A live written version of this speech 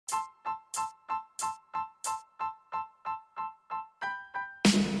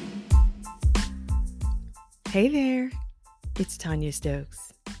Hey there, it's Tanya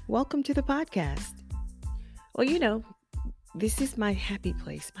Stokes. Welcome to the podcast. Well, this is my happy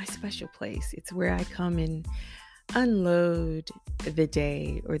place, my special place. It's where I come and unload the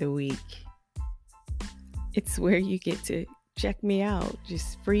day or the week. It's where you get to check me out,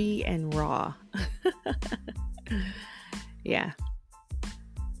 just free and raw. Yeah,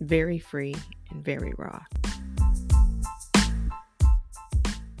 very free and very raw.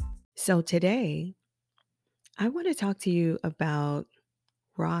 So today, I want to talk to you about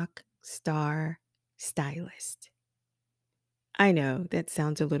Rockstar Stylist. I know that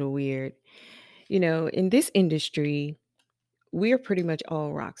sounds a little weird. In this industry, we're pretty much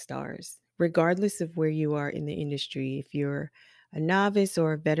all rock stars, regardless of where you are in the industry. If you're a novice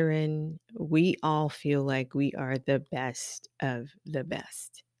or a veteran, we all feel like we are the best of the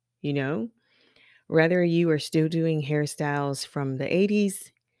best. You know, whether you are still doing hairstyles from the 80s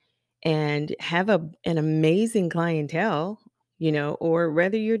and have an amazing clientele, or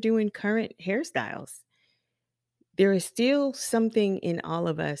whether you're doing current hairstyles, there is still something in all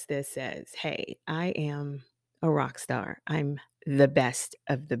of us that says, hey, I am a rock star. I'm the best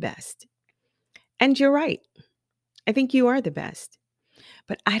of the best. And you're right. I think you are the best.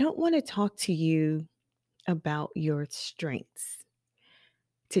 But I don't want to talk to you about your strengths.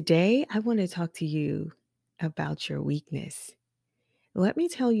 Today, I want to talk to you about your weakness. Let me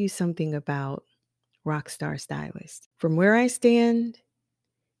tell you something about Rockstar Stylists. From where I stand,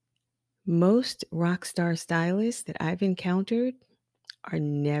 most rockstar stylists that I've encountered are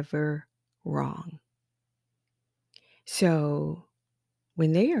never wrong. So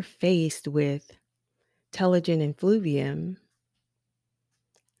when they are faced with telogen and fluvium,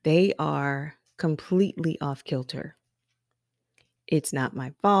 they are completely off kilter. It's not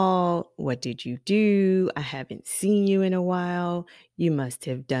my fault. What did you do? I haven't seen you in a while. You must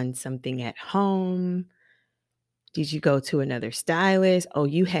have done something at home. Did you go to another stylist? Oh,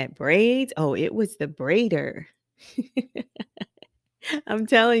 you had braids? Oh, it was the braider. I'm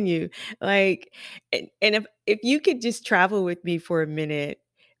telling you, like, and if you could just travel with me for a minute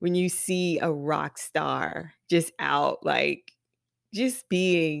when you see a rock star just out, like, just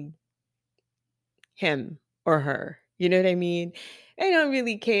being him or her, you know what I mean? They don't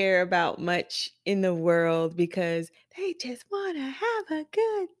really care about much in the world because they just want to have a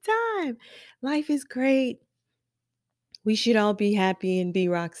good time. Life is great. We should all be happy and be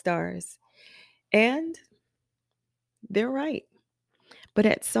rock stars. And they're right. But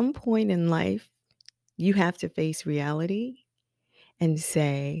at some point in life, you have to face reality and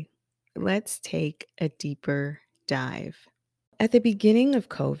say, let's take a deeper dive. At the beginning of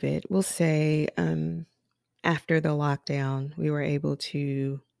COVID, we'll say after the lockdown, we were able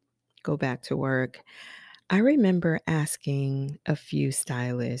to go back to work. I remember asking a few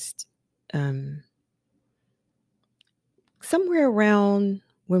stylists somewhere around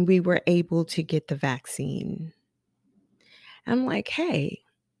when we were able to get the vaccine. I'm like, hey,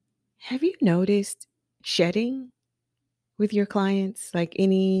 have you noticed shedding with your clients? Like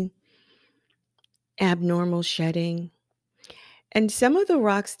any abnormal shedding? And some of the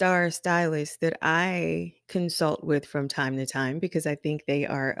rock star stylists that I consult with from time to time, because I think they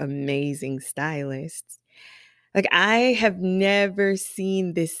are amazing stylists, like I have never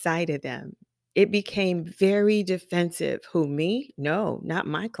seen this side of them. It became very defensive. Who, me? No, not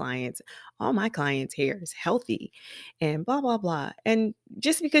my clients. All my clients' hair is healthy and blah, blah, blah. And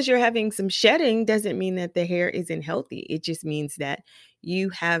just because you're having some shedding doesn't mean that the hair isn't healthy. It just means that you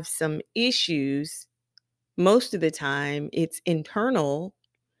have some issues. Most of the time, it's internal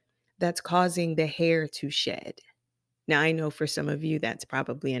that's causing the hair to shed. Now, I know for some of you, that's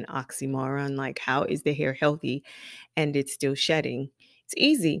probably an oxymoron. Like, how is the hair healthy and it's still shedding? It's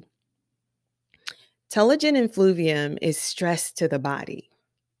easy. Telogen and fluvium is stress to the body.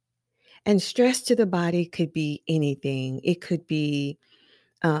 And stress to the body could be anything. It could be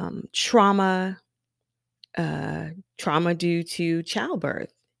trauma, trauma due to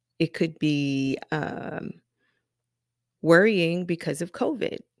childbirth. It could be worrying because of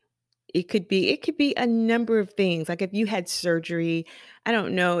COVID. It could be a number of things. Like if you had surgery, I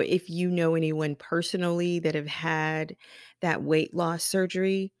don't know if you know anyone personally that have had that weight loss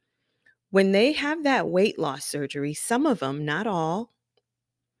surgery. When they have that weight loss surgery, some of them, not all,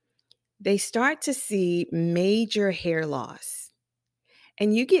 they start to see major hair loss.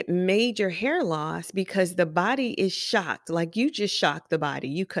 And you get major hair loss because the body is shocked. Like you just shocked the body.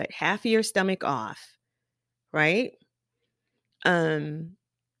 You cut half of your stomach off, right? Um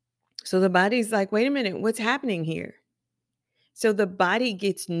so the body's like, "Wait a minute, what's happening here?" So the body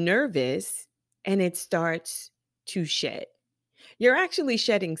gets nervous and it starts to shed. You're actually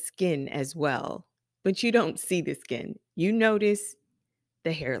shedding skin as well. but you don't see the skin. You notice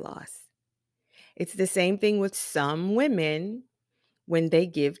the hair loss. It's the same thing with some women when they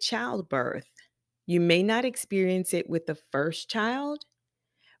give childbirth. You may not experience it with the first child,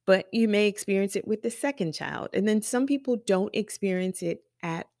 but you may experience it with the second child. And then some people don't experience it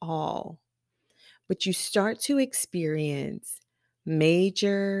at all, but you start to experience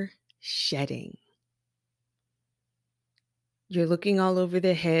major shedding. You're looking all over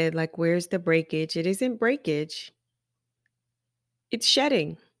the head like, where's the breakage? It isn't breakage, it's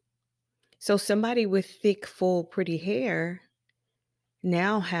shedding. So somebody with thick, full, pretty hair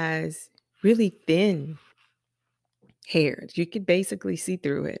now has really thin hair. You could basically see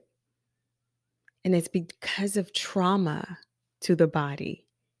through it. And it's because of trauma to the body.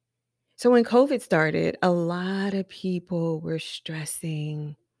 So when COVID started, a lot of people were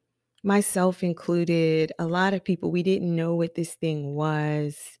stressing, myself included. A lot of people, we didn't know what this thing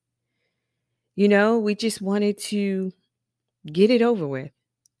was. We just wanted to get it over with.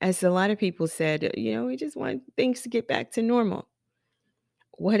 As a lot of people said, we just want things to get back to normal.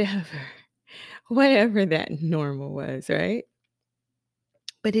 Whatever, whatever that normal was, right?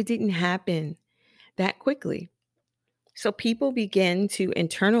 But it didn't happen that quickly. So people begin to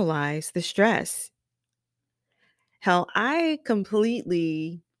internalize the stress. Hell, I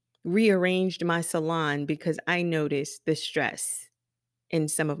completely rearranged my salon because I noticed the stress in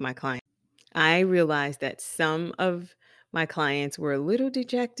some of my clients. I realized that some of my clients were a little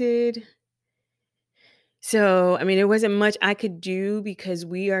dejected. So, I mean, there wasn't much I could do because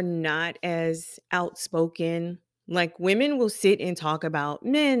we are not as outspoken. Like women will sit and talk about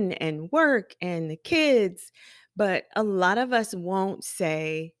men and work and the kids, but a lot of us won't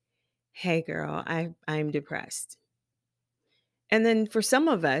say, "Hey girl, I'm depressed." And then for some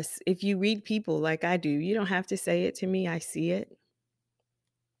of us, if you read people like I do, you don't have to say it to me, I see it.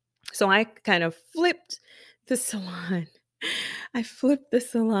 So I kind of flipped the salon. I flipped the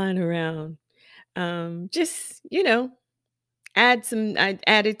salon around. Just, I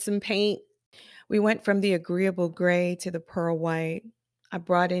added some paint. We went from the agreeable gray to the pearl white. I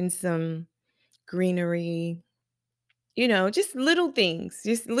brought in some greenery, just little things.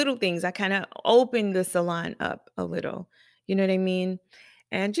 I kind of opened the salon up a little, you know what I mean?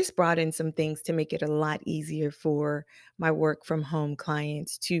 And just brought in some things to make it a lot easier for my work from home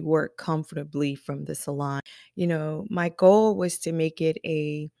clients to work comfortably from the salon. My goal was to make it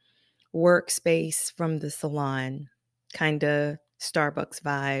a workspace from the salon, kind of Starbucks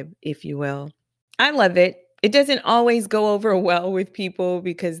vibe, if you will. I love it. It doesn't always go over well with people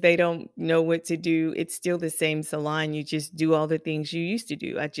because they don't know what to do. It's still the same salon. You just do all the things you used to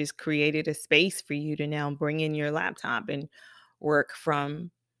do. I just created a space for you to now bring in your laptop and work from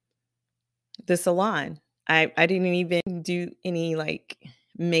the salon. I didn't even do any like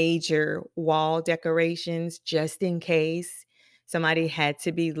major wall decorations just in case somebody had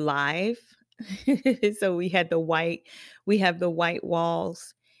to be live. So we have the white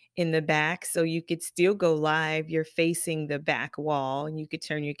walls in the back so you could still go live. You're facing the back wall and you could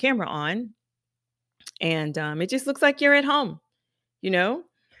turn your camera on and it just looks like you're at home, you know?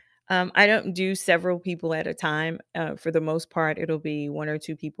 I don't do several people at a time. For the most part, it'll be one or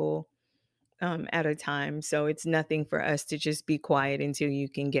two people at a time. So it's nothing for us to just be quiet until you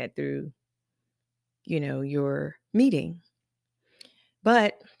can get through, your meeting.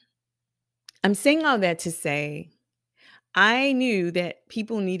 But I'm saying all that to say, I knew that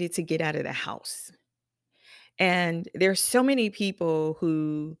people needed to get out of the house. And there's so many people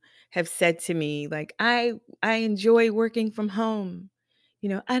who have said to me, like, I enjoy working from home.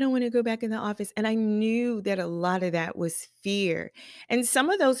 I don't want to go back in the office. And I knew that a lot of that was fear. And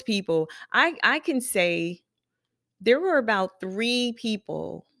some of those people, I can say there were about three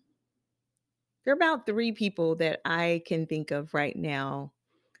people that I can think of right now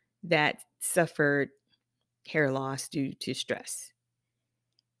that suffered hair loss due to stress.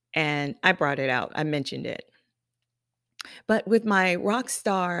 And I brought it out. I mentioned it. But with my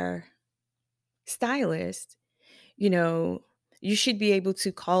Rockstar stylist, you know, you should be able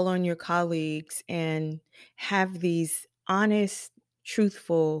to call on your colleagues and have these honest,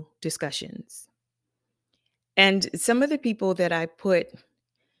 truthful discussions. And some of the people that I put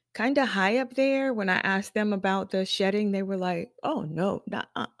kind of high up there, when I asked them about the shedding, they were like, "Oh no, not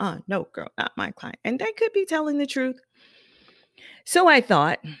no girl, not my client." And they could be telling the truth. So I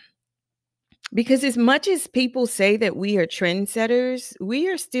thought, because as much as people say that we are trendsetters, we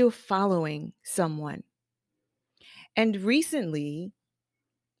are still following someone. And recently,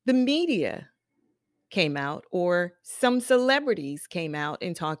 the media came out, or some celebrities came out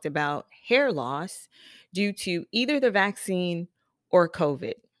and talked about hair loss due to either the vaccine or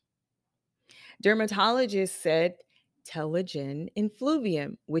COVID. Dermatologists said telogen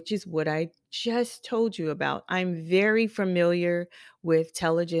effluvium, which is what I just told you about. I'm very familiar with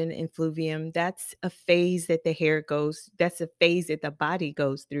telogen effluvium. That's a phase that the hair goes, that's a phase that the body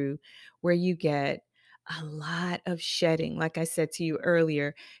goes through where you get a lot of shedding. Like I said to you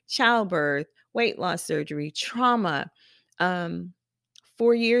earlier, childbirth, weight loss surgery, trauma. Um,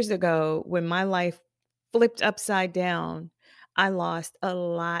 4 years ago, when my life flipped upside down, I lost a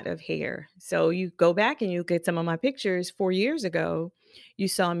lot of hair. So you go back and you get some of my pictures 4 years ago, you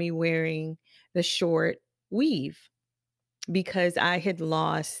saw me wearing the short weave because I had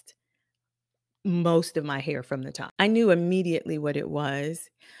lost most of my hair from the top. I knew immediately what it was.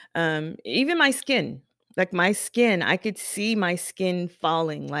 Even my skin, like my skin, I could see my skin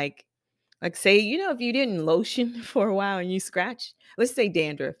falling. Like say, if you didn't lotion for a while and you scratch, let's say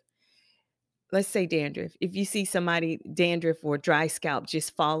dandruff. Let's say dandruff. If you see somebody dandruff or dry scalp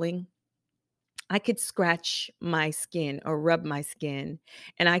just falling, I could scratch my skin or rub my skin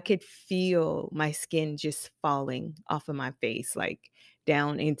and I could feel my skin just falling off of my face, like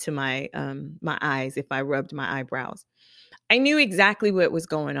down into my eyes if I rubbed my eyebrows. I knew exactly what was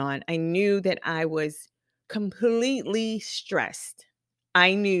going on. I knew that I was completely stressed.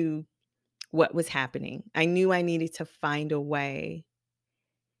 I knew what was happening. I knew I needed to find a way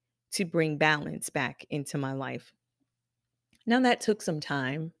to bring balance back into my life. Now that took some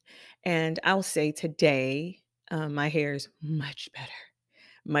time, and I'll say today, my hair is much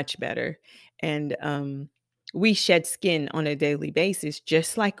better. And we shed skin on a daily basis,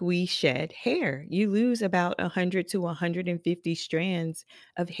 just like we shed hair. You lose about 100 to 150 strands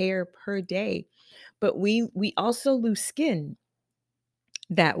of hair per day, but we also lose skin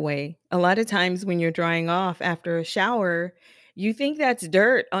that way. A lot of times when you're drying off after a shower, you think that's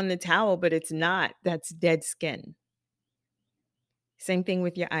dirt on the towel, but it's not. That's dead skin. Same thing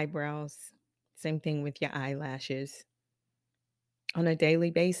with your eyebrows. Same thing with your eyelashes. On a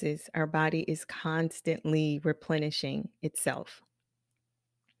daily basis, our body is constantly replenishing itself,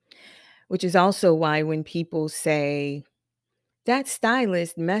 which is also why when people say, that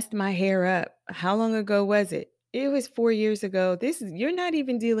stylist messed my hair up, how long ago was it? It was 4 years ago. You're not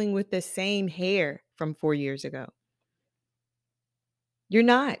even dealing with the same hair from 4 years ago. You're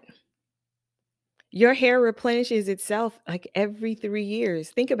not. Your hair replenishes itself like every 3 years.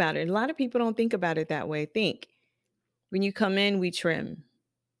 Think about it. A lot of people don't think about it that way. Think when you come in, we trim,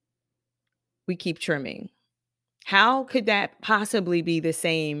 we keep trimming. How could that possibly be the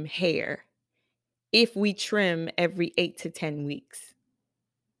same hair if we trim every 8 to 10 weeks?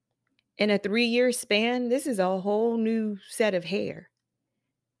 In a 3 year span, this is a whole new set of hair.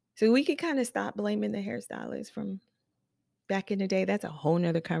 So we could kind of stop blaming the hairstylist from back in the day. That's a whole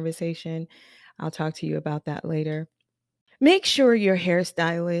nother conversation. I'll talk to you about that later. Make sure your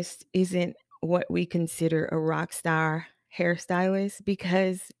hairstylist isn't what we consider a rock star hairstylist,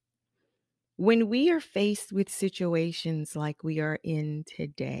 because when we are faced with situations like we are in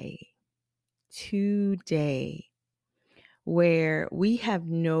today, where we have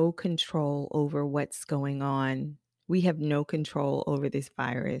no control over what's going on, we have no control over this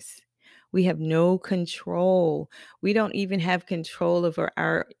virus. We have no control. We don't even have control over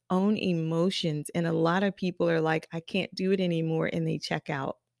our own emotions. And a lot of people are like, I can't do it anymore. And they check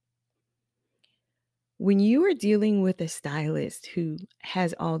out. When you are dealing with a stylist who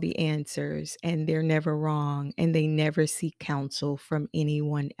has all the answers and they're never wrong and they never seek counsel from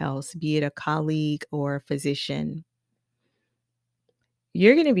anyone else, be it a colleague or a physician,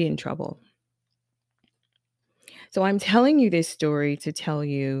 you're going to be in trouble. So I'm telling you this story to tell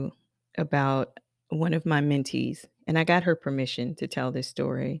you about one of my mentees, and I got her permission to tell this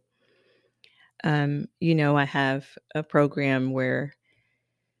story. I have a program where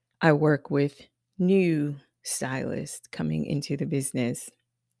I work with new stylists coming into the business.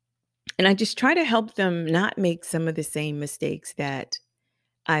 And I just try to help them not make some of the same mistakes that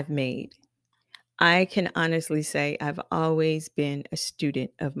I've made. I can honestly say I've always been a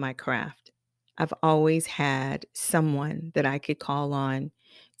student of my craft. I've always had someone that I could call on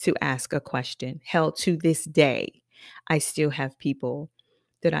to ask a question. Hell, to this day, I still have people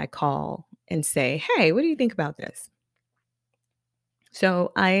that I call and say, hey, what do you think about this?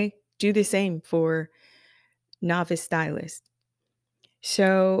 So I do the same for novice stylists.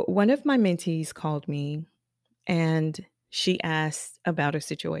 So one of my mentees called me and she asked about a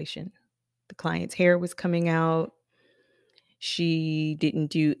situation. The client's hair was coming out. She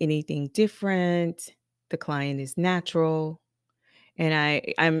didn't do anything different. The client is natural. And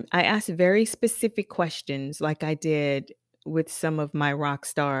I asked very specific questions like I did with some of my rock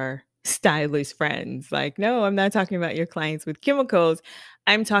star stylist friends. Like, no, I'm not talking about your clients with chemicals.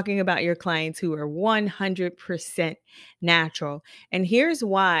 I'm talking about your clients who are 100% natural. And here's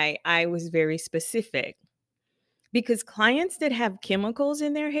why I was very specific, because clients that have chemicals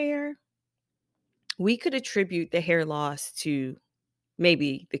in their hair, we could attribute the hair loss to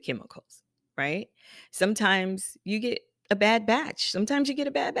maybe the chemicals, right? Sometimes you get a bad batch. Sometimes you get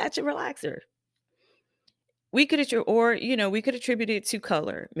a bad batch of relaxer. We could attri- or you know, we could attribute it to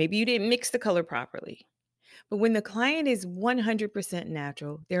color. Maybe you didn't mix the color properly. But when the client is 100%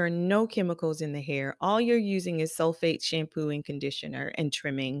 natural, there are no chemicals in the hair. All you're using is sulfate shampoo and conditioner and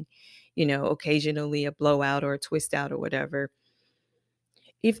trimming, occasionally a blowout or a twist out or whatever.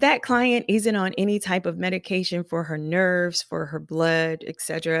 If that client isn't on any type of medication for her nerves, for her blood,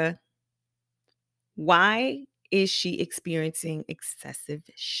 etc., why is she experiencing excessive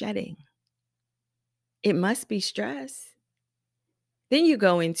shedding? It must be stress. Then you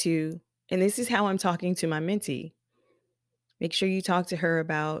go into, and this is how I'm talking to my mentee. Make sure you talk to her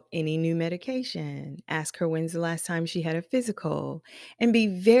about any new medication. Ask her when's the last time she had a physical, and be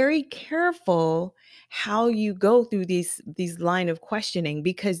very careful how you go through these line of questioning,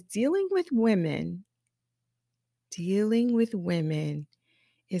 because dealing with women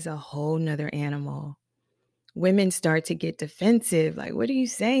is a whole nother animal. Women start to get defensive, like, what are you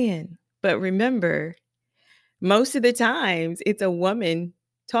saying? But remember, most of the times it's a woman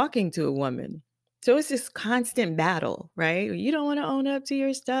talking to a woman. So it's this constant battle, right? You don't want to own up to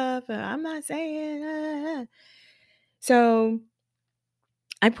your stuff. I'm not saying. So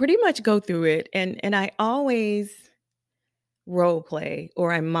I pretty much go through it, and I always role play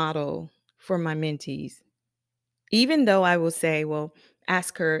or I model for my mentees. Even though I will say, well,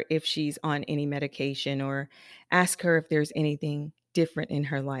 ask her if she's on any medication or ask her if there's anything different in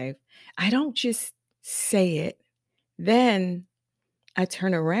her life. I don't just say it. Then I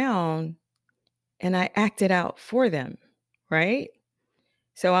turn around and I act it out for them, right?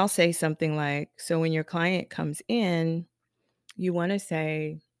 So I'll say something like, so when your client comes in, you want to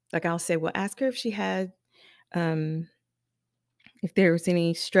say, like, I'll say, well, ask her if she had, um, if there was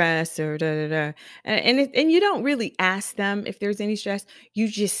any stress or da da da. And you don't really ask them if there's any stress, you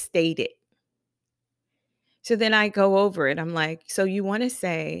just state it. So then I go over it. I'm like, so you want to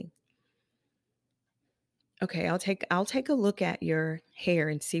say, okay, I'll take a look at your hair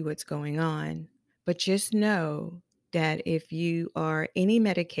and see what's going on. But just know that if you are any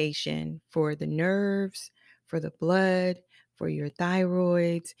medication for the nerves, for the blood, for your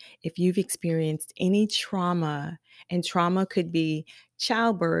thyroids, if you've experienced any trauma, and trauma could be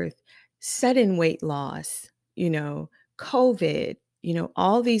childbirth, sudden weight loss, COVID,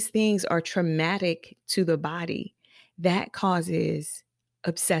 all these things are traumatic to the body. That causes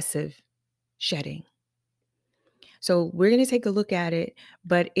obsessive shedding. So we're going to take a look at it.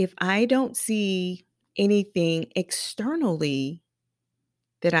 But if I don't see anything externally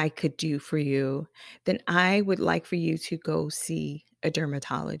that I could do for you, then I would like for you to go see a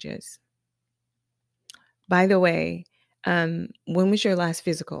dermatologist. By the way, when was your last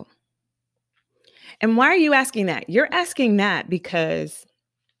physical? And why are you asking that? You're asking that because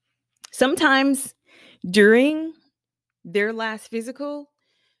sometimes during their last physical,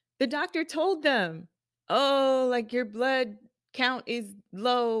 the doctor told them, "Oh, like your blood count is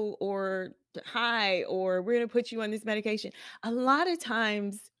low or high, or we're going to put you on this medication." A lot of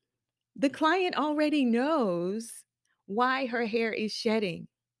times, the client already knows why her hair is shedding.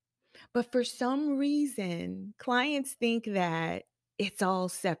 But for some reason, clients think that it's all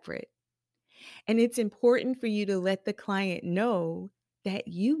separate. And it's important for you to let the client know that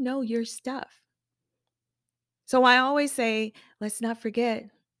you know your stuff. So I always say, let's not forget,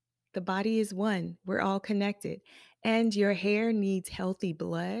 the body is one. We're all connected. And your hair needs healthy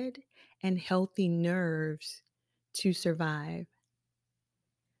blood and healthy nerves to survive.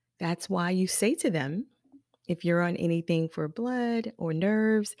 That's why you say to them, if you're on anything for blood or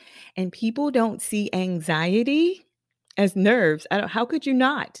nerves, and people don't see anxiety as nerves, how could you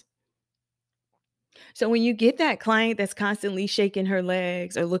not? So when you get that client that's constantly shaking her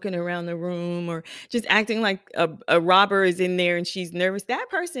legs or looking around the room or just acting like a robber is in there and she's nervous, that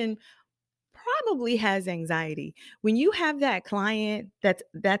person probably has anxiety. When you have that client that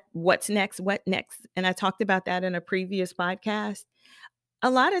what's next, what next? And I talked about that in a previous podcast. A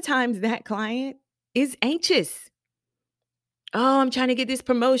lot of times that client is anxious. Oh, I'm trying to get this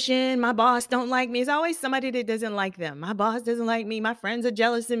promotion. My boss don't like me. It's always somebody that doesn't like them. My boss doesn't like me. My friends are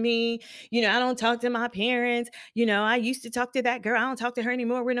jealous of me. I don't talk to my parents. I used to talk to that girl. I don't talk to her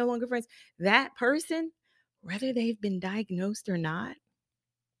anymore. We're no longer friends. That person, whether they've been diagnosed or not,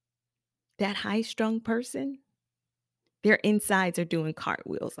 that high strung person, Their insides are doing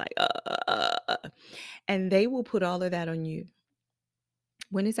cartwheels like, and they will put all of that on you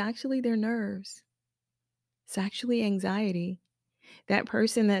when it's actually their nerves. It's actually anxiety. That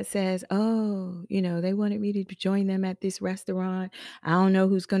person that says, "Oh, they wanted me to join them at this restaurant. I don't know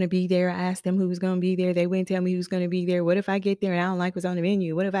who's gonna be there. I asked them who was gonna be there. They wouldn't tell me who's gonna be there. What if I get there and I don't like what's on the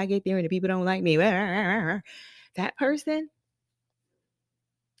menu? What if I get there and the people don't like me?" That person,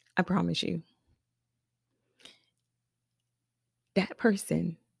 I promise you, that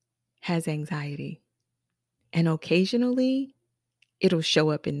person has anxiety. And occasionally, it'll show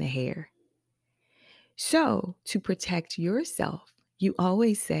up in the hair. So, to protect yourself, you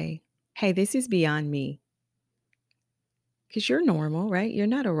always say, "Hey, this is beyond me." Because you're normal, right? You're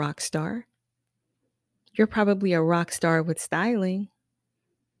not a rock star. You're probably a rock star with styling.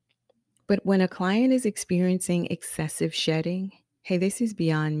 But when a client is experiencing excessive shedding, hey, this is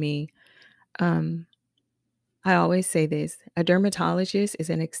beyond me. Um, I always say this: a dermatologist is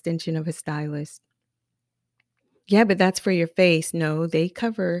an extension of a stylist. Yeah, but that's for your face. No, they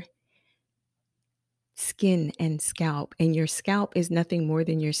cover skin and scalp, and your scalp is nothing more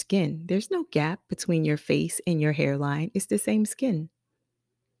than your skin. There's no gap between your face and your hairline. It's the same skin.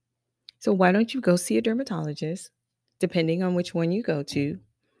 So why don't you go see a dermatologist, depending on which one you go to?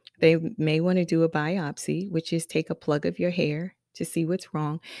 They may want to do a biopsy, which is take a plug of your hair to see what's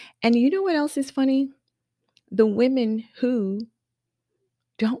wrong. And you know what else is funny? The women who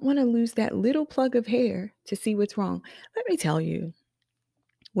don't want to lose that little plug of hair to see what's wrong. Let me tell you,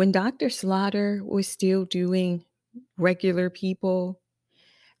 when Dr. Slaughter was still doing regular people,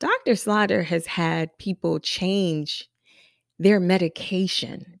 Dr. Slaughter has had people change their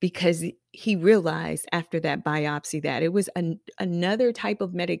medication because he realized after that biopsy that it was another type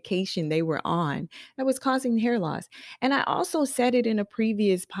of medication they were on that was causing hair loss. And I also said it in a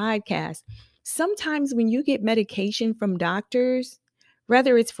previous podcast. Sometimes when you get medication from doctors,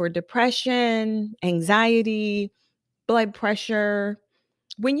 whether it's for depression, anxiety, blood pressure,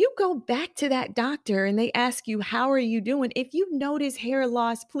 when you go back to that doctor and they ask you, "How are you doing?" If you notice hair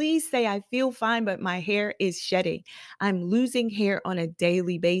loss, please say, "I feel fine, but my hair is shedding. I'm losing hair on a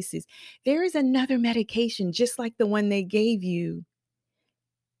daily basis." There is another medication, just like the one they gave you,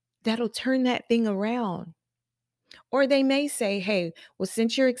 that'll turn that thing around. Or they may say, "Hey, well,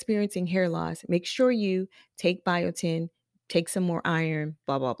 since you're experiencing hair loss, make sure you take biotin, take some more iron,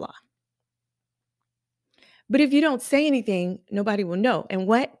 blah, blah, blah." But if you don't say anything, nobody will know. And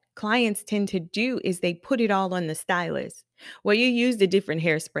what clients tend to do is they put it all on the stylist. Well, you used a different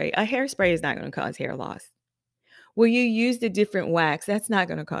hairspray. A hairspray is not going to cause hair loss. Well, you used a different wax. That's not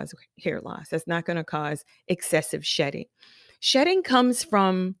going to cause hair loss. That's not going to cause excessive shedding. Shedding comes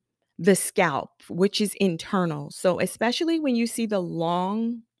from the scalp, which is internal. So, especially when you see the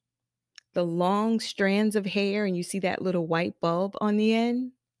long strands of hair and you see that little white bulb on the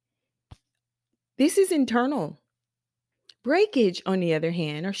end, this is internal. Breakage, on the other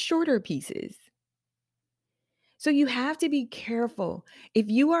hand, are shorter pieces. So you have to be careful. If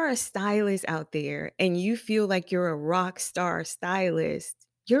you are a stylist out there and you feel like you're a rock star stylist,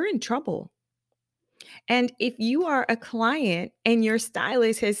 you're in trouble. And if you are a client and your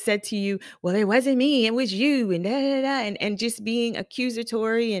stylist has said to you, "Well, it wasn't me, it was you," and da da da, and just being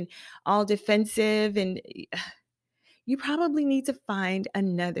accusatory and all defensive, and you probably need to find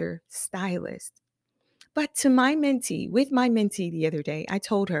another stylist. But to my mentee, with my mentee the other day, I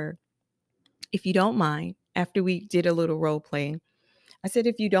told her, "If you don't mind," after we did a little role playing, I said,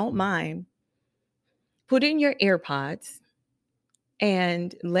 "If you don't mind, put in your AirPods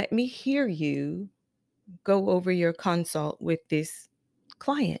and let me hear you go over your consult with this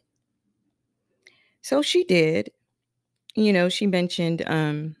client." So she did. She mentioned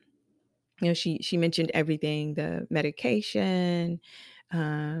she mentioned everything, the medication,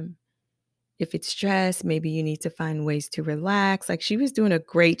 um if it's stress, maybe you need to find ways to relax. Like, she was doing a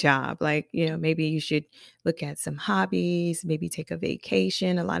great job. Like, maybe you should look at some hobbies, maybe take a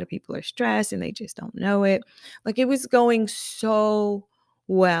vacation. A lot of people are stressed and they just don't know it. Like, it was going so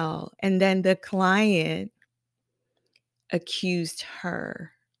well. And then the client accused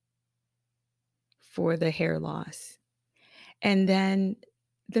her for the hair loss. And then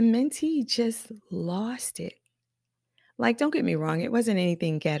the mentee just lost it. Like, don't get me wrong, it wasn't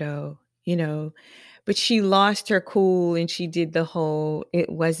anything ghetto, but she lost her cool and she did the whole, "It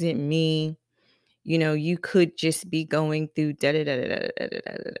wasn't me. You could just be going through da da da da da da da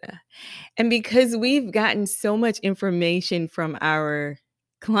da da da." And because we've gotten so much information from our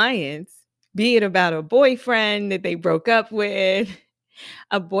clients, be it about a boyfriend that they broke up with,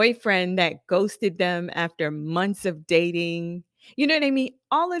 a boyfriend that ghosted them after months of dating, you know what I mean?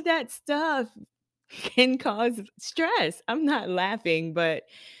 All of that stuff can cause stress. I'm not laughing, but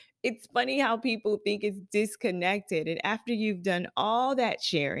it's funny how people think it's disconnected. And after you've done all that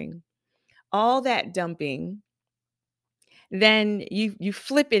sharing, all that dumping, then you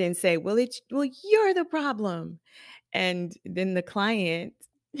flip it and say, well, you're the problem. And then the client,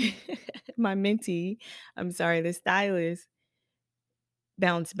 my mentee, I'm sorry, the stylist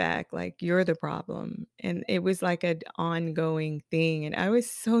bounce back like you're the problem. And it was like an ongoing thing. And I was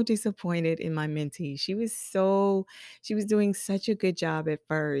so disappointed in my mentee. She was doing such a good job at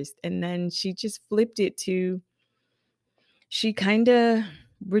first. And then she just flipped it to, she kind of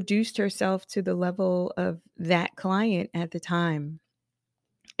reduced herself to the level of that client at the time.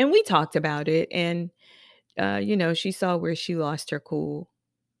 And we talked about it. And, she saw where she lost her cool.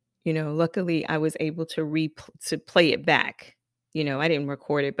 Luckily I was able to play it back. I didn't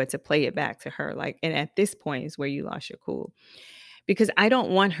record it, but to play it back to her, like, and at this point is where you lost your cool. Because I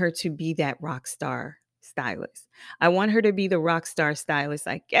don't want her to be that rock star stylist. I want her to be the rock star stylist,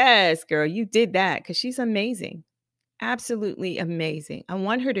 like, yes, girl, you did that, because she's amazing. Absolutely amazing. I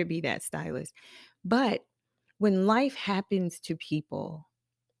want her to be that stylist. But when life happens to people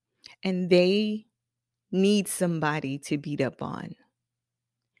and they need somebody to beat up on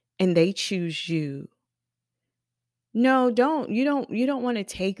and they choose you, no, you don't want to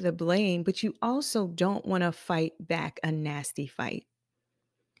take the blame, but you also don't want to fight back a nasty fight.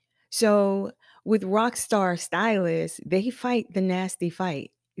 So with rockstar stylists, they fight the nasty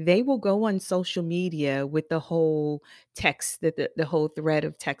fight. They will go on social media with the whole text, the whole thread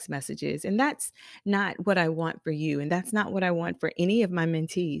of text messages. And that's not what I want for you. And that's not what I want for any of my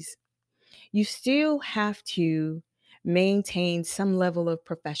mentees. You still have to maintain some level of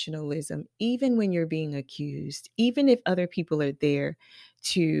professionalism, even when you're being accused, even if other people are there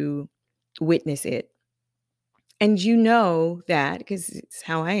to witness it. And you know that, because it's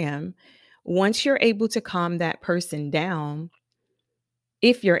how I am, once you're able to calm that person down,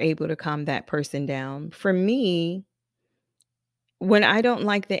 if you're able to calm that person down, for me, when I don't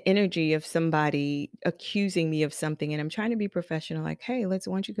like the energy of somebody accusing me of something and I'm trying to be professional, like, hey, why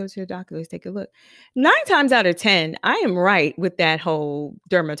don't you go to the doctor? Let's take a look. 9 times out of 10, I am right with that whole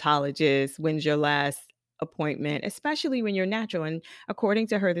dermatologist. When's your last appointment? Especially when you're natural. And according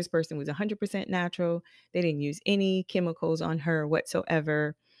to her, this person was 100% natural. They didn't use any chemicals on her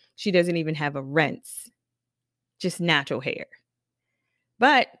whatsoever. She doesn't even have a rinse, just natural hair.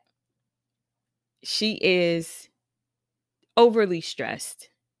 But she is overly stressed.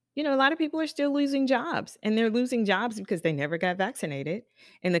 A lot of people are still losing jobs, and they're losing jobs because they never got vaccinated.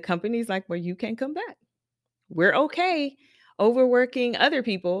 And the company's like, well, you can't come back. We're okay overworking other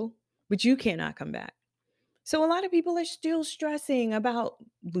people, but you cannot come back. So a lot of people are still stressing about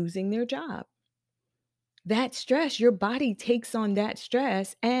losing their job. That stress, your body takes on that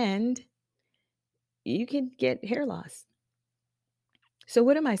stress, and you can get hair loss. So,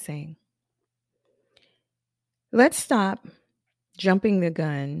 what am I saying? Let's stop jumping the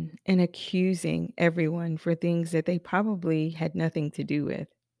gun and accusing everyone for things that they probably had nothing to do with.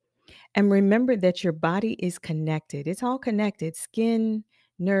 And remember that your body is connected. It's all connected: skin,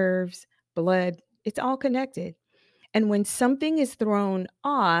 nerves, blood, it's all connected. And when something is thrown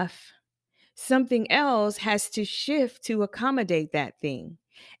off, something else has to shift to accommodate that thing.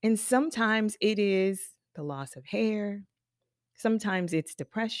 And sometimes it is the loss of hair, sometimes it's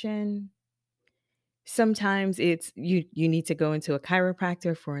depression, sometimes it's you need to go into a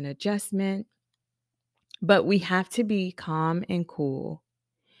chiropractor for an adjustment. But we have to be calm and cool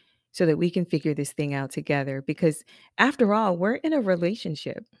so that we can figure this thing out together, because after all, we're in a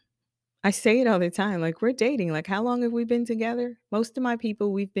relationship. I say it all the time, like, we're dating. Like, how long have we been together? Most of my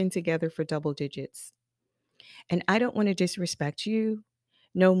people, we've been together for double digits. And I don't want to disrespect you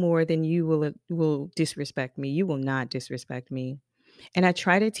no more than you will disrespect me. You will not disrespect me. And I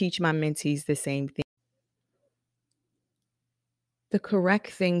try to teach my mentees the same thing. The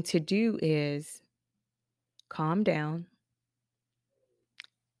correct thing to do is calm down.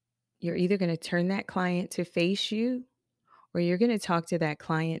 You're either going to turn that client to face you, or you're going to talk to that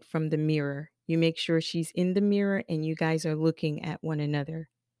client from the mirror. You make sure she's in the mirror and you guys are looking at one another.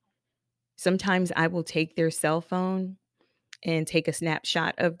 Sometimes I will take their cell phone and take a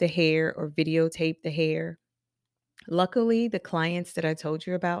snapshot of the hair or videotape the hair. Luckily, the clients that I told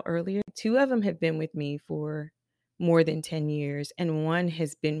you about earlier, two of them have been with me for more than 10 years, and one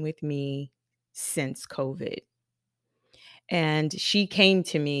has been with me since COVID. And she came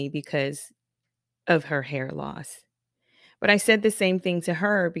to me because of her hair loss. But I said the same thing to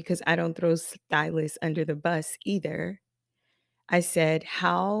her, because I don't throw stylists under the bus either. I said,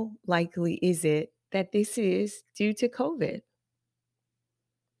 how likely is it that this is due to COVID?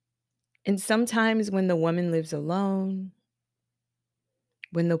 And sometimes when the woman lives alone,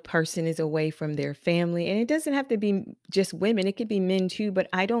 when the person is away from their family, and it doesn't have to be just women, it could be men too, but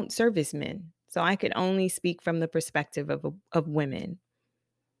I don't service men. So I could only speak from the perspective of women.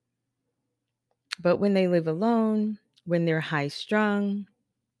 But when they live alone, when they're high strung,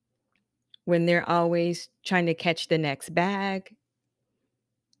 when they're always trying to catch the next bag,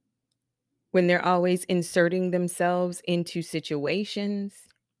 when they're always inserting themselves into situations,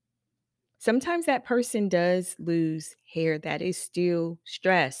 sometimes that person does lose hair. That is still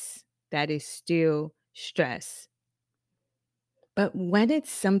stress. That is still stress. But when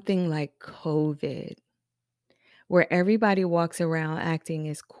it's something like COVID, where everybody walks around acting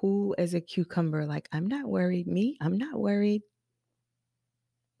as cool as a cucumber, like, I'm not worried, me, I'm not worried.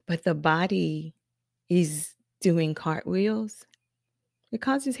 But the body is doing cartwheels, it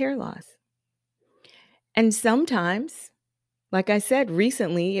causes hair loss. And sometimes, like I said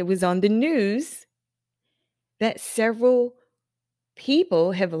recently, it was on the news that several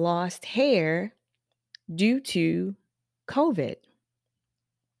people have lost hair due to COVID.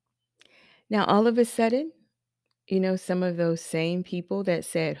 Now, all of a sudden, some of those same people that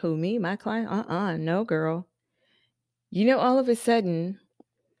said, who, me, my client? No, girl. All of a sudden,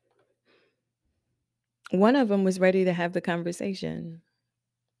 one of them was ready to have the conversation.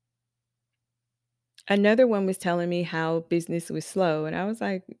 Another one was telling me how business was slow. And I was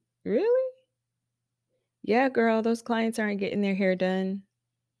like, really? Yeah, girl, those clients aren't getting their hair done.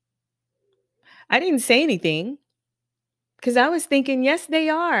 I didn't say anything because I was thinking, yes, they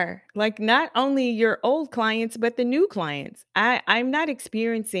are. Like, not only your old clients, but the new clients. I'm not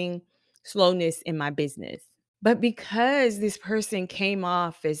experiencing slowness in my business. But because this person came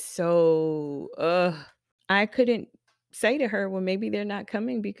off as so, I couldn't say to her, well, maybe they're not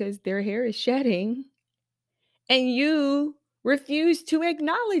coming because their hair is shedding. And you refuse to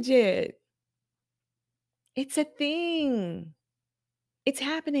acknowledge it. It's a thing. It's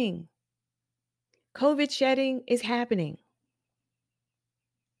happening. COVID shedding is happening.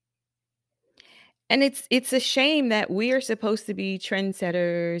 And it's a shame that we are supposed to be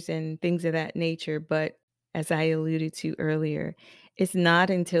trendsetters and things of that nature, but as I alluded to earlier, it's not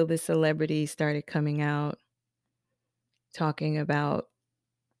until the celebrities started coming out talking about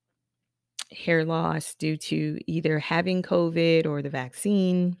hair loss due to either having COVID or the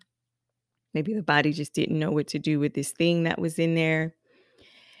vaccine. Maybe the body just didn't know what to do with this thing that was in there.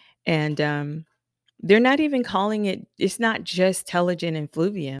 And they're not even calling it's not just telogen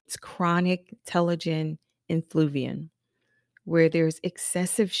effluvium, it's chronic telogen effluvium, where there's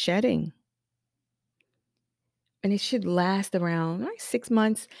excessive shedding. And it should last around like 6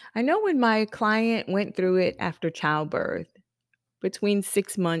 months. I know when my client went through it after childbirth, between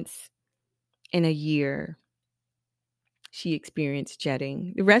 6 months and a year, she experienced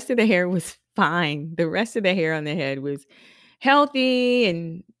shedding. The rest of the hair was fine. The rest of the hair on the head was healthy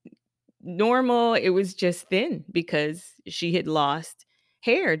and normal. It was just thin because she had lost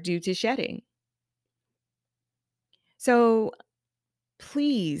hair due to shedding. So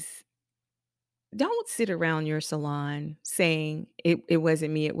please don't sit around your salon saying it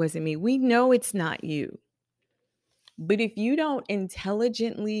wasn't me, it wasn't me. We know it's not you. But if you don't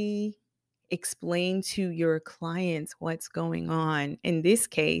intelligently explain to your clients what's going on, in this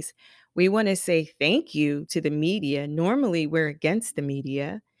case, we want to say thank you to the media. Normally, we're against the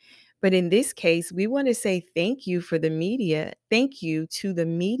media. But in this case, we want to say thank you for the media. Thank you to the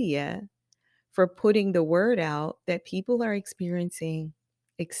media for putting the word out that people are experiencing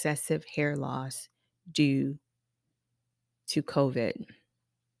excessive hair loss due to COVID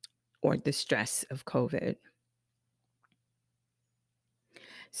or the stress of COVID.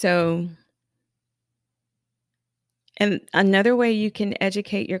 So, and another way you can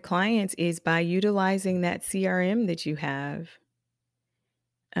educate your clients is by utilizing that CRM that you have.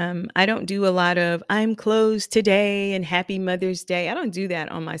 I don't do a lot of I'm closed today and happy Mother's Day. I don't do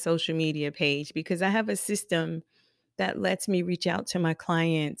that on my social media page because I have a system that lets me reach out to my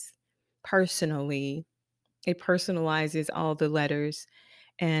clients personally. It personalizes all the letters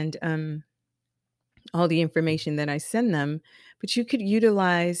and all the information that I send them. But you could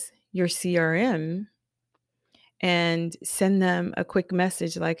utilize your CRM and send them a quick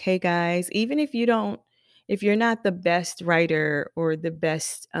message like, hey guys, even if you're not the best writer or the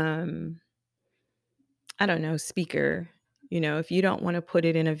best, I don't know, speaker, if you don't want to put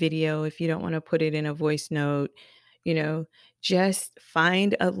it in a video, if you don't want to put it in a voice note, you know, just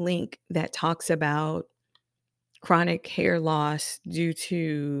find a link that talks about chronic hair loss due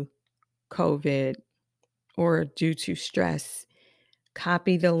to COVID or due to stress.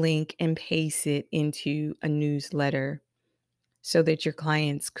 Copy the link and paste it into a newsletter so that your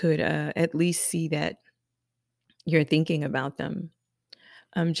clients could at least see that you're thinking about them.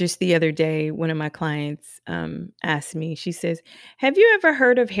 Just the other day, one of my clients asked me, she says, "Have you ever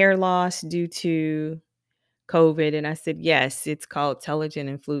heard of hair loss due to COVID?" And I said, "Yes, it's called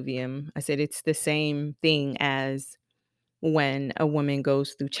telogen effluvium." I said, "It's the same thing as when a woman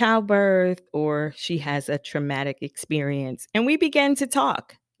goes through childbirth or she has a traumatic experience." And we began to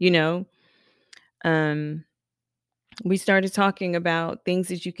talk, Um, we started talking about things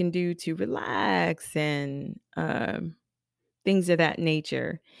that you can do to relax and things of that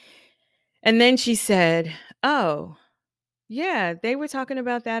nature. And then she said, "Oh, yeah, they were talking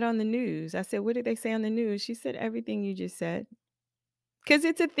about that on the news." I said, "What did they say on the news?" She said, "Everything you just said." Because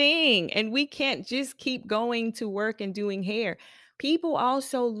it's a thing, and we can't just keep going to work and doing hair. People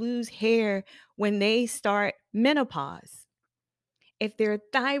also lose hair when they start menopause. If there are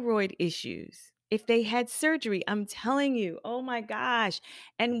thyroid issues, if they had surgery, I'm telling you, oh my gosh.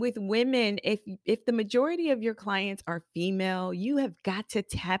 And with women, if the majority of your clients are female, you have got to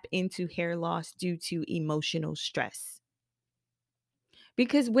tap into hair loss due to emotional stress.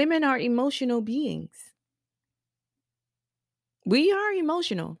 Because women are emotional beings. We are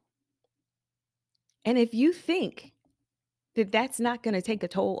emotional. And if you think that that's not going to take a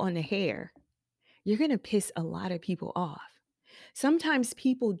toll on the hair, you're going to piss a lot of people off. Sometimes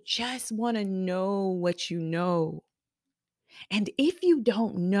people just want to know what you know. And if you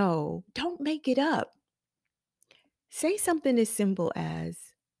don't know, don't make it up. Say something as simple as,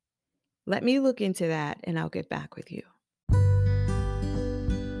 "Let me look into that and I'll get back with you."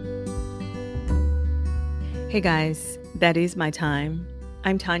 Hey guys, that is my time.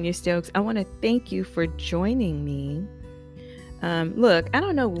 I'm Tanya Stokes. I want to thank you for joining me. Look, I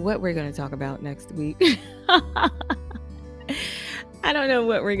don't know what we're going to talk about next week. I don't know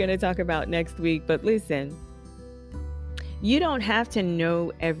what we're going to talk about next week, but listen, you don't have to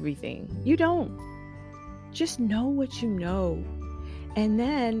know everything. You don't. Just know what you know and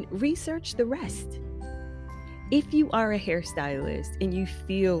then research the rest. If you are a hairstylist and you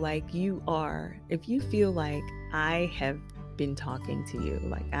feel like if you feel like I have been talking to you,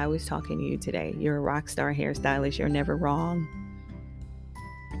 like I was talking to you today, you're a Rockstar hairstylist, you're never wrong,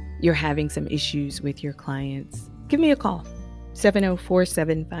 you're having some issues with your clients, give me a call,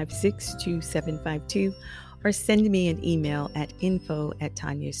 704-756-2752, or send me an email at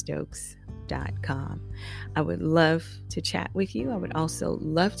info@tanyastokes.com. I would love to chat with you. I would also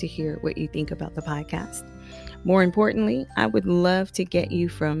love to hear what you think about the podcast. More importantly, I would love to get you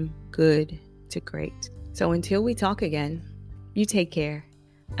from good to great. So until we talk again, you take care.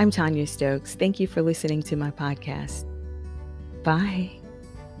 I'm Tanya Stokes. Thank you for listening to my podcast. Bye.